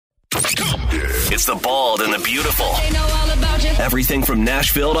It's the bald and the beautiful. Everything from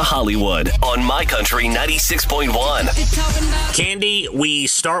Nashville to Hollywood on My Country 96.1. Cande, we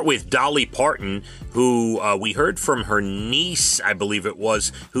start with Dolly Parton, who we heard from her niece, I believe it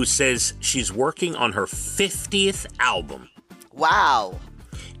was, who says she's working on her 50th album. Wow.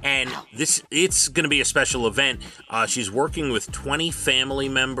 And it's going to be a special event. She's working with 20 family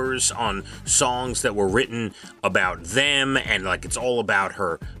members on songs that were written about them, and like it's all about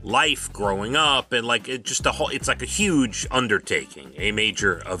her life growing up, and like it's like a huge undertaking, a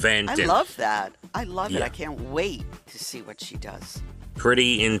major event. I love that. I love it. I can't wait to see what she does.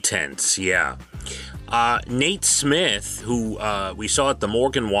 Pretty intense, yeah. Nate Smith, who we saw at the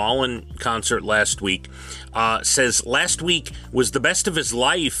Morgan Wallen concert last week, says last week was the best of his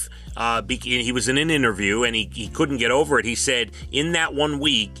life. He was in an interview and he couldn't get over it. He said in that 1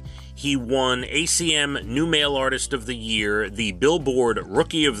 week, he won ACM New Male Artist of the Year, the Billboard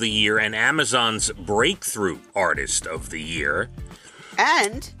Rookie of the Year, and Amazon's Breakthrough Artist of the Year.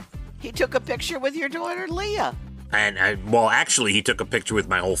 And he took a picture with your daughter, Leah. And, actually, he took a picture with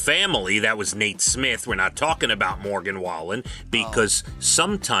my whole family. That was Nate Smith. We're not talking about Morgan Wallen because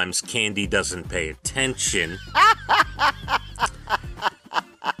sometimes Cande doesn't pay attention.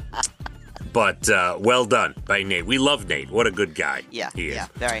 But well done by Nate. We love Nate. What a good guy he is. Yeah,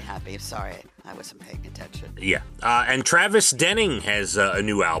 very happy. Sorry, I wasn't paying attention. Yeah. And Travis Denning has a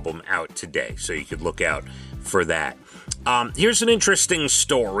new album out today, so you could look out for that. Here's an interesting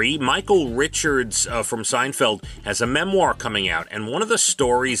story. Michael Richards from Seinfeld has a memoir coming out, and one of the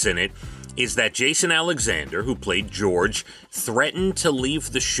stories in it is that Jason Alexander, who played George, threatened to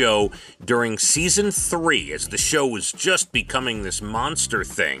leave the show during season 3 as the show was just becoming this monster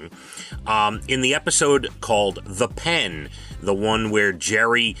thing. In the episode called The Pen, the one where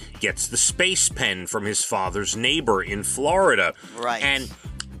Jerry gets the space pen from his father's neighbor in Florida. Right. And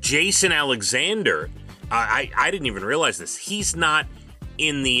Jason Alexander, I didn't even realize this. He's not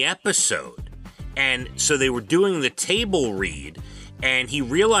in the episode. And so they were doing the table read, and he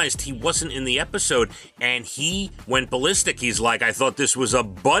realized he wasn't in the episode, and he went ballistic. He's like, I thought this was a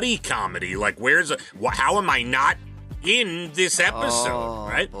buddy comedy. Like, how am I not in this episode,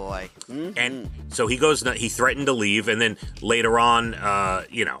 right? Boy. Mm-hmm. And so he threatened to leave, and then later on,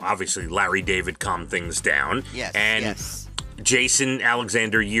 obviously Larry David calmed things down. Yes. Jason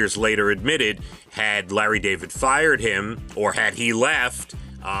Alexander years later admitted had Larry David fired him, or had he left,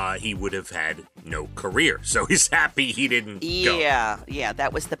 he would have had no career. So he's happy he didn't go. Yeah,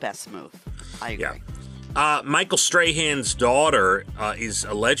 that was the best move. I agree. Yeah. Michael Strahan's daughter is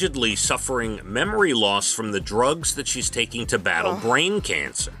allegedly suffering memory loss from the drugs that she's taking to battle brain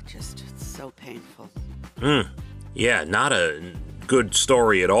cancer. It's so painful. Yeah, not a good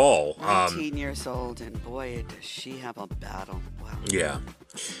story at all. 19 years old, and boy, does she have a battle. Wow. Yeah.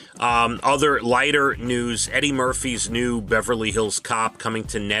 Other lighter news, Eddie Murphy's new Beverly Hills Cop coming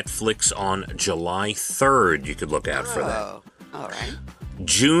to Netflix on July 3rd. You could look out for that. All right.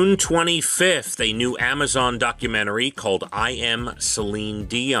 June 25th, a new Amazon documentary called I Am Celine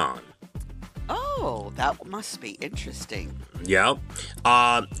Dion. Oh, that must be interesting. Yeah.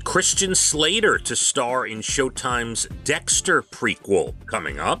 Christian Slater to star in Showtime's Dexter prequel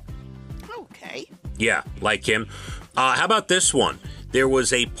coming up. Okay. Yeah, like him. How about this one? There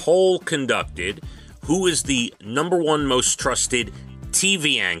was a poll conducted. Who is the #1 most trusted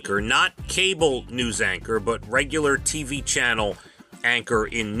TV anchor, not cable news anchor, but regular TV channel anchor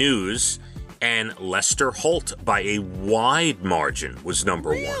in news? And Lester Holt, by a wide margin, was #1.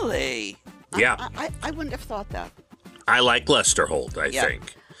 Really? Yeah. I wouldn't have thought that. I like Lester Holt, I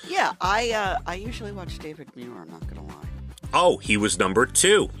think. Yeah, I usually watch David Muir, I'm not going to lie. Oh, he was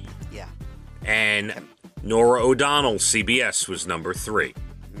 #2. Yeah. And Nora O'Donnell, CBS, was #3.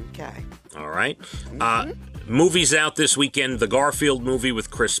 Okay. All right. Movies out this weekend: the Garfield movie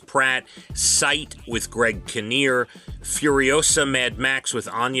with Chris Pratt, Sight with Greg Kinnear, Furiosa Mad Max with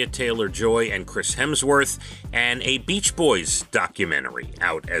Anya Taylor-Joy and Chris Hemsworth, and a Beach Boys documentary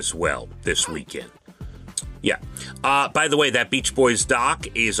out as well this weekend. Yeah. By the way, that Beach Boys doc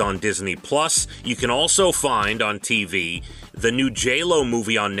is on Disney+. You can also find on TV the new J-Lo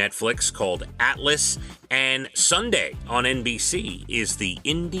movie on Netflix called Atlas, and Sunday on NBC is the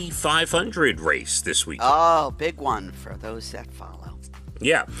Indy 500 race this week. Oh, big one for those that follow.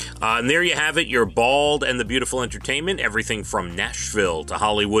 Yeah. And there you have it, your bald and the beautiful entertainment, everything from Nashville to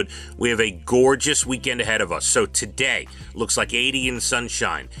Hollywood. We have a gorgeous weekend ahead of us. So today looks like 80 and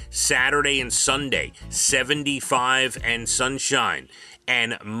sunshine. Saturday and Sunday, 75 and sunshine.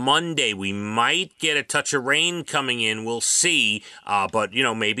 And Monday, we might get a touch of rain coming in. We'll see. But,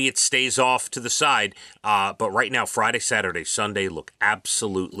 maybe it stays off to the side. But right now, Friday, Saturday, Sunday look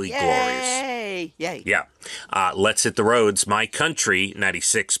absolutely glorious. Yay! Yeah. Let's hit the roads. My Country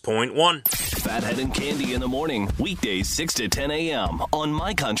 96.1. Phathead and Cande in the morning. Weekdays 6 to 10 a.m. on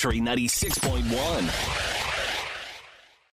My Country 96.1.